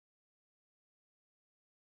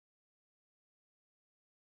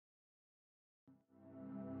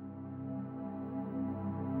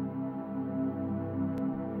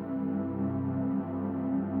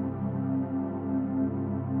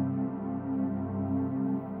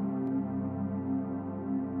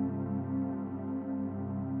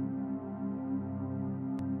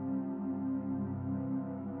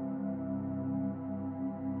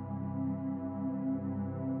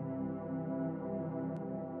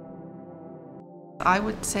I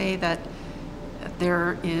would say that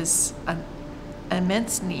there is an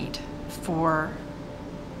immense need for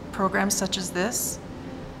programs such as this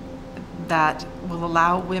that will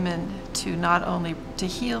allow women to not only to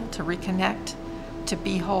heal, to reconnect, to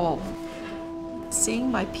be whole.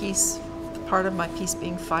 Seeing my piece, part of my piece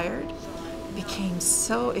being fired, it became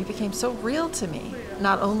so real to me.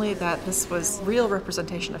 Not only that this was real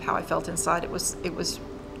representation of how I felt inside, it was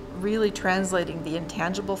really translating the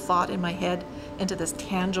intangible thought in my head into this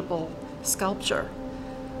tangible sculpture,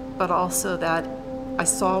 but also that I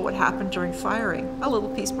saw what happened during firing. A little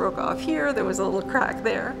piece broke off here, there was a little crack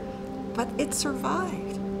there, but it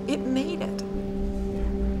survived. It made it.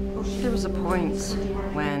 There was a point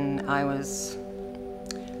when I was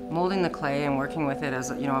molding the clay and working with it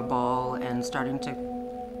as a ball, and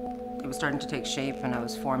it was starting to take shape, and I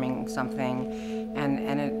was forming something,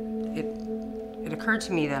 and it occurred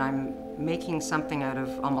to me that I'm making something out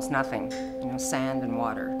of almost nothing, sand and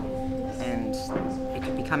water, and it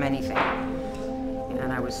could become anything.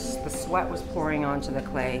 And the sweat was pouring onto the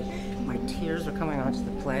clay, my tears were coming onto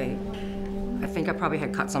the clay. I think I probably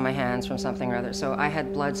had cuts on my hands from something or other, so I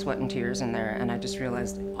had blood, sweat, and tears in there, and I just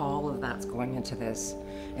realized all of that's going into this.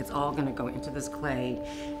 It's all going to go into this clay,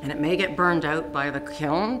 and it may get burned out by the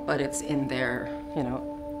kiln, but it's in there,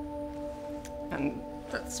 and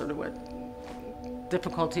that's sort of what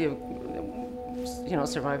difficulty of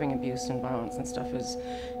surviving abuse and violence and stuff is.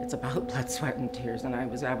 It's about blood, sweat, and tears, and I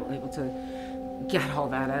was able to get all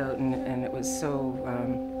that out, and it was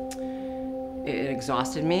so it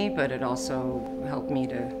exhausted me, but it also helped me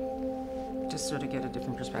to just sort of get a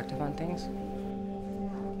different perspective on things.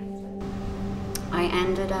 I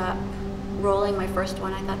ended up rolling my first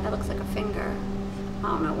one. I thought, that looks like a finger. I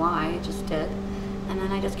don't know why, I just did. And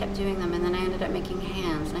then I just kept doing them, and then I ended up making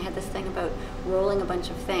hands. And I had this thing about rolling a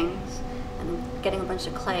bunch of things and getting a bunch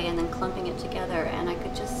of clay and then clumping it together, and I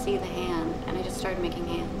could just see the hand, and I just started making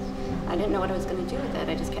hands. I didn't know what I was going to do with it,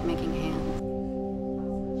 I just kept making hands.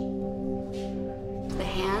 The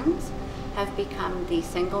hands have become the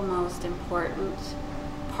single most important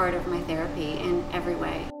part of my therapy in every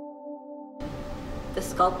way. The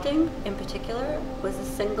sculpting in particular was the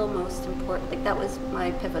single most important, that was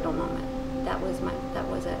my pivotal moment. That was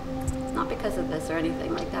it. It's not because of this or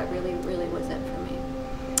anything, that really, really was it for me.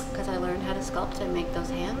 Because I learned how to sculpt and make those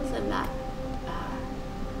hands, and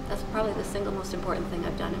that's probably the single most important thing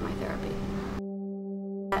I've done in my therapy.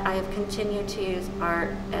 I have continued to use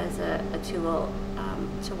art as a tool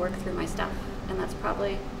to work through my stuff, and that's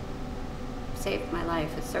probably saved my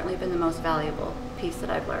life. It's certainly been the most valuable piece that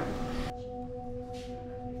I've learned.